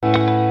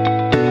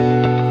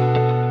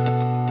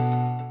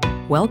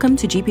Welcome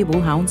to GP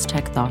Bullhound's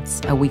Tech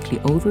Thoughts, a weekly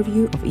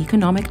overview of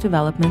economic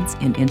developments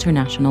in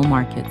international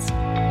markets.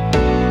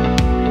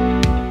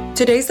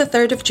 Today's the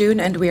 3rd of June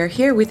and we are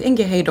here with Inge,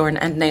 Heydorn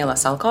and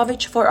Nejla-Selma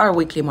for our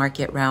weekly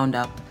market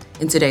roundup.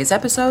 In today's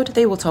episode,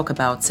 they will talk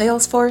about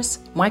Salesforce,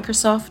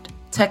 Microsoft,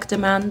 tech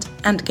demand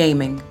and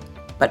gaming.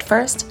 But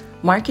first,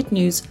 market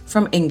news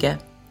from Inge.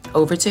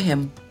 Over to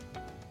him.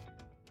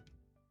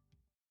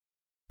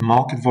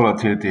 Market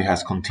volatility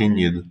has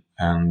continued,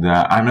 and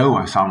I know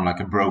I sound like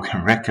a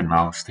broken record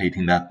now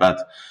stating that,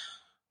 but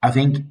I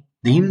think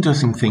the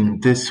interesting thing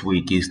this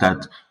week is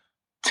that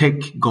tech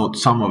got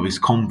some of its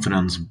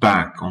confidence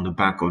back on the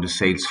back of the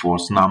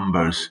Salesforce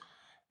numbers,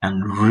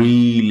 and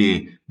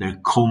really their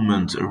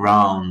comments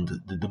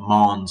around the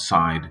demand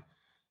side.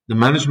 The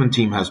management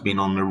team has been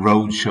on a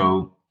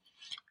roadshow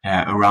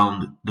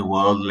around the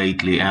world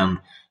lately, and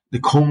the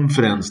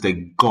confidence they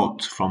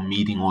got from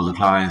meeting all the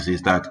clients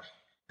is that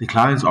the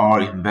clients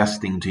are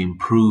investing to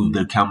improve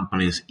their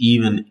companies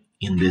even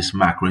in this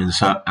macro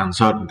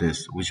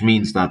uncertainties, which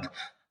means that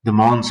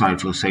demand side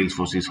for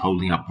Salesforce is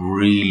holding up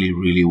really,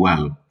 really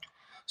well.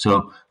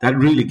 So that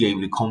really gave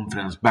the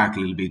confidence back a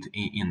little bit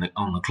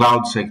on the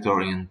cloud sector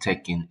and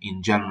tech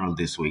in general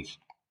this week.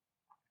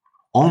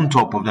 On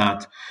top of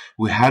that,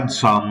 we had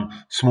some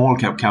small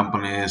cap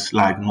companies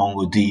like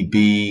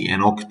MongoDB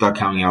and Okta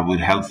coming up with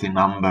healthy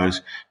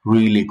numbers,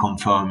 really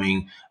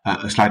confirming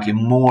a slightly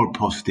more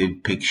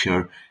positive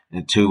picture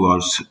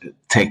towards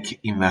tech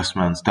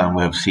investments than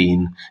we have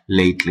seen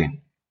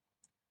lately.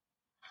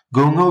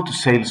 Going over to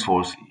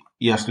Salesforce,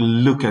 you have to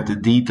look at the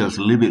details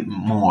a little bit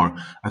more.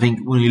 I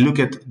think when you look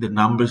at the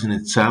numbers in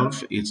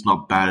itself, it's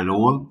not bad at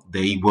all.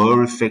 They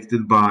were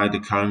affected by the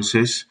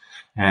currencies,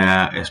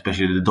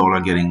 especially the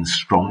dollar getting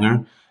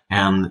stronger,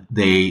 and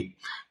they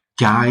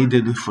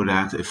guided for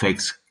that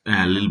effects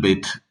a little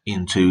bit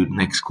into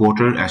next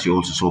quarter, as you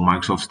also saw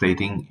Microsoft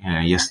stating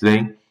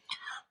yesterday.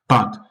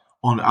 But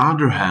on the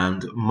other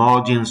hand,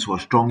 margins were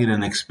stronger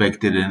than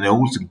expected, and they're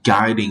also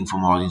guiding for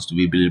margins to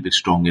be a little bit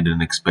stronger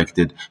than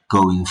expected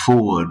going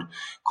forward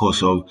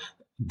because of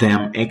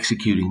them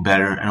executing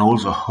better and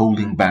also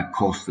holding back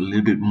costs a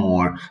little bit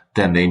more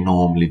than they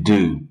normally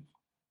do.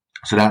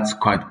 So that's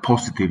quite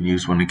positive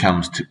news when it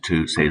comes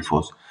to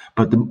Salesforce.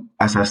 But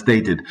as I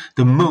stated,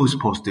 the most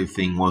positive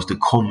thing was the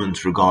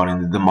comments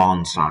regarding the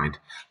demand side,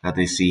 that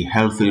they see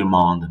healthy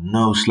demand,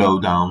 no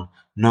slowdown,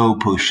 no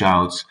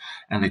push-outs,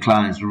 and the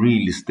clients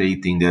really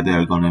stating that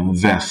they're going to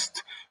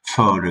invest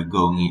further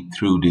going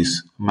through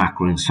this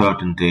macro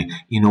uncertainty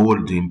in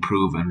order to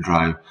improve and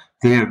drive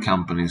their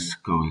companies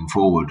going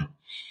forward.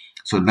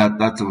 So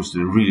that was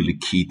the really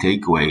key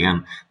takeaway,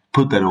 and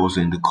put that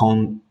also in the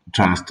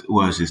contrast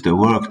versus the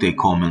Workday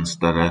comments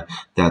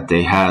that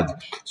they had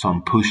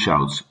some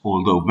push-outs,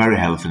 although very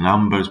healthy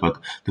numbers, but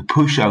the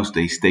push-outs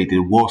they stated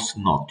was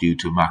not due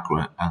to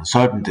macro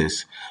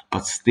uncertainties,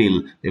 but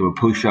still they were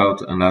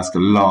push-out, and that's the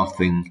last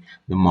thing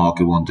the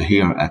market want to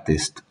hear at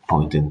this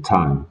point in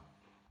time.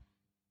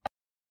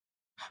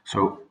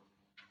 So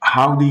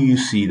how do you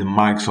see the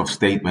Microsoft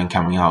statement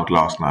coming out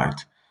last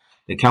night?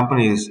 The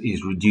company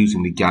is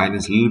reducing the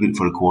guidance a little bit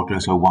for the quarter,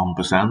 so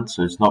 1%.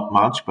 So it's not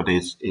much, but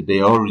they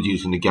are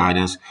reducing the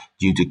guidance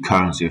due to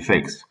currency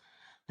effects.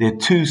 There are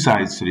two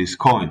sides to this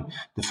coin.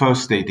 The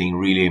first stating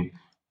really,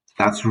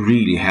 that's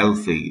really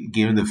healthy,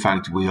 given the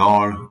fact we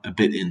are a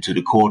bit into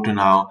the quarter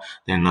now.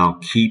 They're now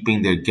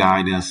keeping their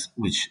guidance,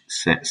 which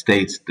states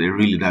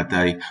that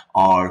they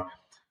are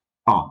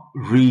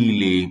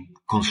really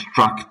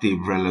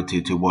constructive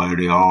relative to where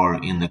they are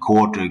in the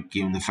quarter,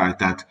 given the fact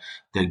that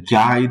the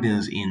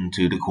guidance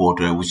into the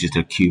quarter, which is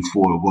their Q4,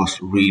 was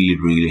really,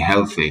 really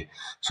healthy.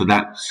 So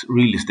that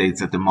really states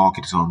that the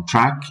market is on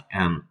track,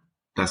 and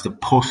that's the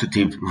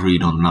positive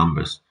read on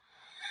numbers.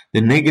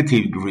 The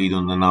negative read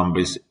on the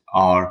numbers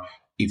are,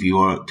 if you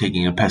are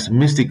taking a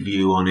pessimistic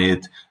view on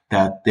it,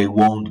 that they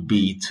won't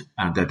beat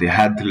and that they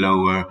had to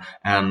lower,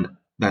 and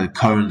that the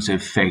currency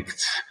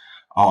effects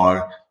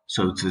are,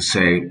 so to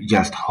say,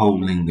 just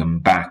holding them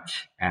back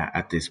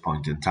at this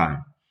point in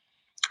time.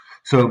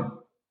 So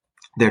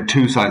there are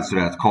two sides to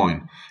that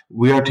coin.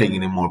 We are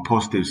taking the more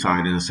positive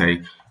side and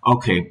say,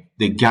 okay,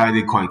 they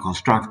guided quite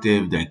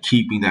constructive, they're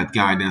keeping that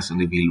guidance and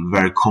they feel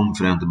very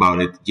confident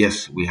about it.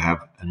 Yes, we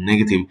have a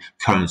negative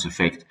currency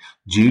effect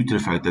due to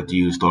the fact that the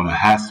US dollar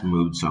has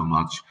moved so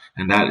much,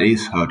 and that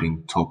is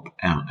hurting top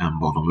and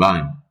bottom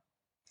line.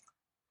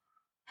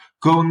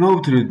 Going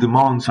over to the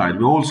demand side,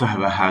 we also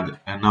have had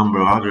a number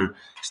of other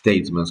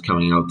statements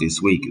coming out this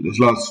week.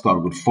 Let's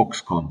start with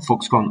Foxconn.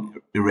 Foxconn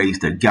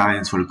raised their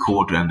guidance for the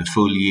quarter and the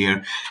full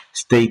year,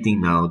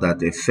 stating now that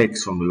the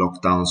effects from the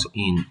lockdowns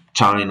in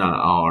China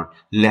are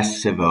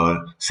less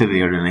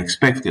severe than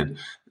expected.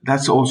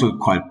 That's also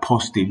quite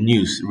positive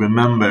news.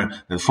 Remember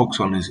that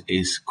Foxconn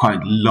is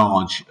quite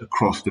large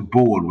across the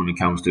board when it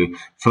comes to,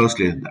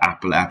 firstly,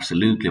 Apple,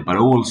 absolutely, but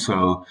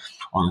also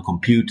on the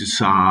computer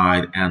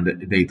side and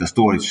the data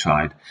storage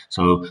side.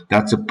 So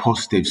that's a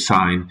positive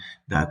sign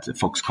that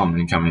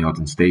Foxconn is coming out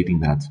and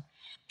stating that.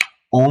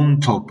 On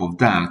top of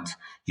that,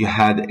 you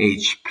had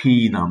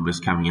HP numbers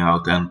coming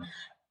out, and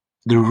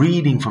the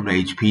reading from the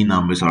HP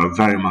numbers are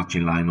very much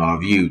in line with our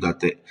view that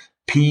the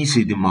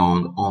PC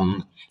demand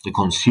on the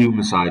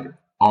consumer side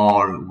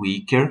are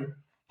weaker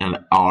and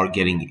are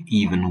getting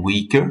even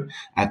weaker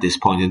at this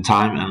point in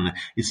time. And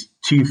it's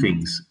two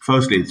things.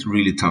 Firstly, it's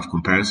really tough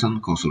comparison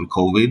because of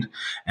COVID.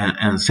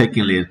 And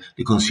secondly,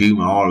 the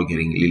consumer are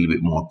getting a little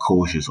bit more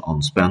cautious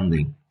on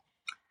spending.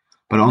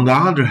 But on the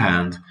other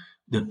hand,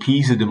 the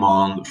PC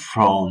demand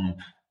from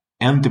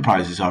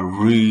enterprises are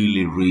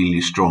really,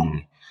 really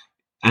strong.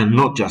 And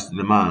not just the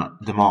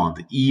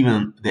demand,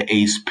 even the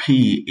ASP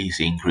is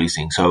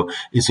increasing. So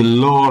it's a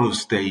lot of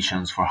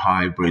stations for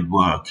hybrid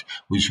work,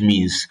 which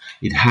means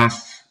it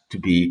has to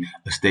be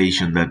a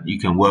station that you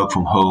can work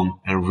from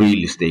home and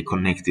really stay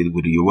connected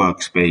with your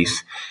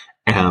workspace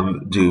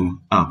and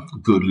do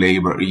good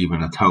labor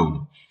even at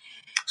home.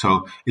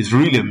 So it's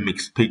really a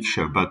mixed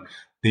picture, but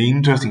the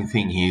interesting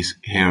thing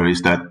here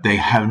is that they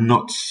have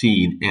not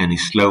seen any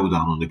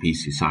slowdown on the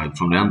PC side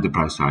from the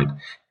enterprise side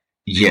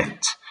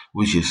yet,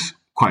 which is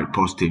quite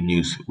positive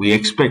news. We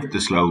expect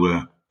a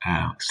slower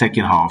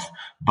second half,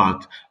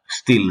 but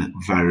still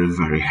very,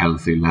 very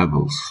healthy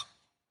levels.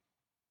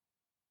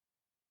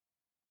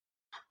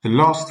 The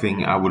last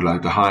thing I would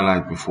like to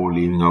highlight before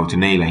leaving over to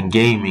Nejla in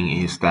gaming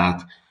is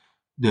that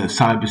the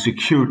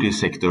cybersecurity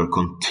sector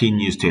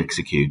continues to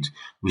execute.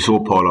 We saw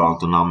Palo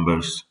Alto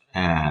numbers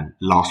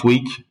last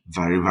week,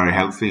 very, very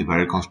healthy,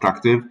 very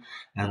constructive.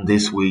 And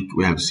this week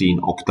we have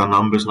seen Okta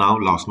numbers now,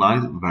 last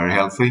night, very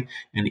healthy.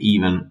 And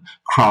even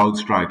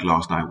CrowdStrike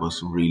last night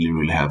was really,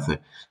 really healthy.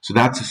 So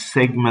that's a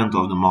segment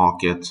of the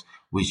market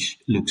which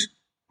looks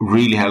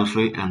really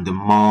healthy, and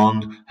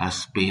demand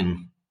has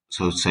been,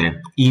 so to say,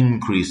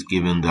 increased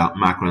given the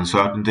macro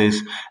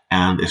uncertainties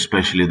and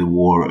especially the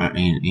war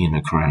in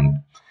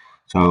Ukraine.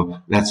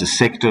 So that's a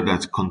sector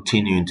that's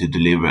continuing to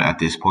deliver at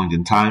this point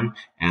in time,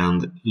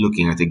 and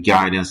looking at the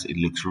guidance, it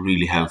looks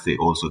really healthy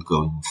also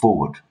going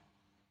forward.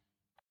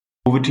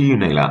 Over to you,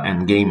 Nejla,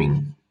 and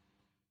gaming.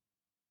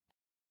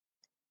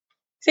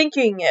 Thank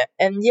you, Inge.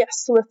 And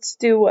yes, let's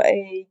do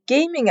a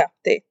gaming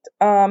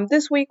update.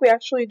 This week we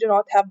actually do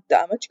not have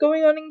that much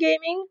going on in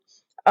gaming.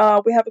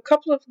 We have a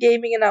couple of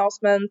gaming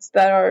announcements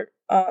that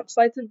are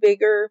slightly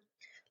bigger.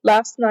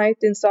 Last night,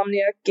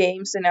 Insomniac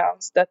Games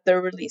announced that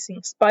they're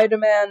releasing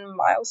Spider-Man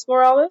Miles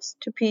Morales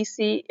to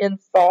PC in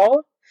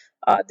fall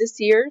this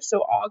year, so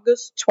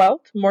August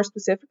 12th, more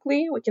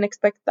specifically. We can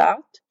expect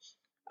that.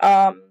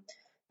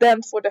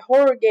 Then for the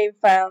horror game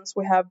fans,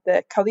 we have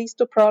the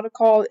Callisto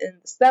Protocol in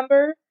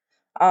December.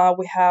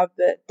 We have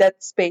the Dead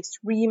Space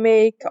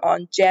remake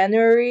on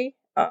January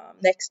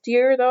next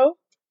year, though.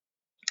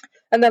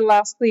 And then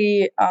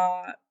lastly,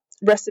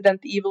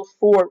 Resident Evil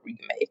 4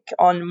 remake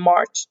on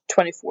March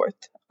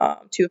 24th,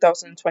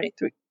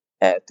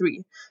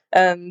 2023.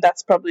 And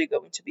that's probably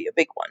going to be a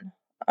big one.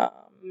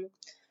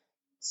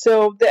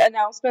 So the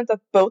announcement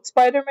that both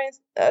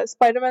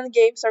Spider-Man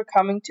games are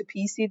coming to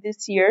PC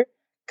this year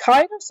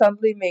kind of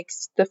suddenly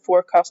makes the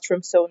forecast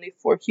from Sony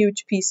for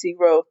huge PC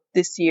growth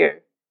this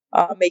year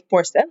make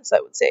more sense,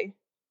 I would say.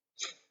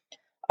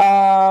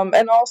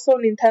 And also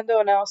Nintendo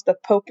announced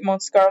that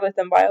Pokemon Scarlet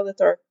and Violet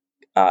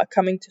are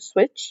coming to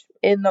Switch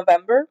in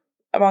November,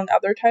 among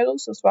other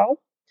titles as well.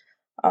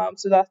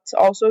 So that's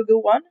also a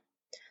good one.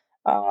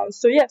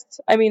 So yes,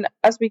 I mean,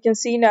 as we can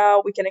see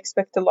now, we can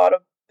expect a lot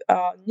of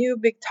new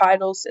big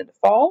titles in the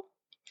fall.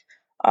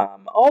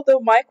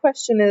 Although my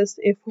question is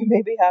if we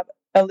maybe have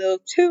a little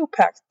too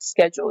packed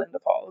schedule in the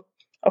fall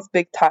of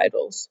big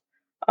titles.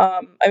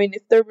 I mean,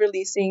 if they're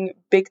releasing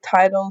big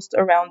titles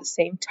around the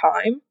same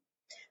time,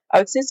 I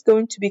would say it's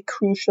going to be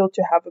crucial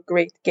to have a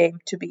great game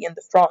to be in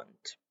the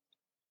front.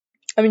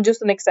 I mean,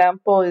 just an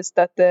example is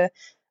that the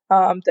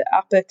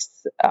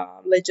Apex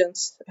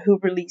Legends who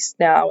released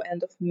now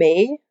end of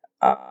May,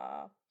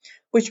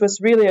 which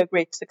was really a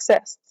great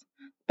success.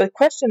 But the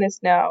question is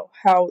now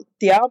how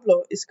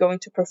Diablo is going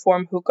to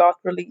perform, who got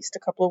released a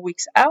couple of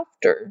weeks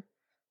after.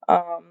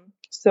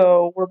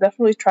 So we'll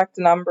definitely track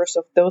the numbers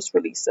of those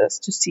releases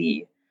to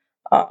see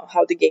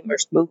how the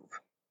gamers move.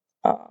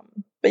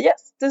 But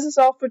yes, this is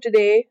all for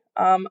today.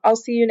 I'll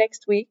see you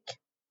next week.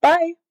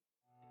 Bye!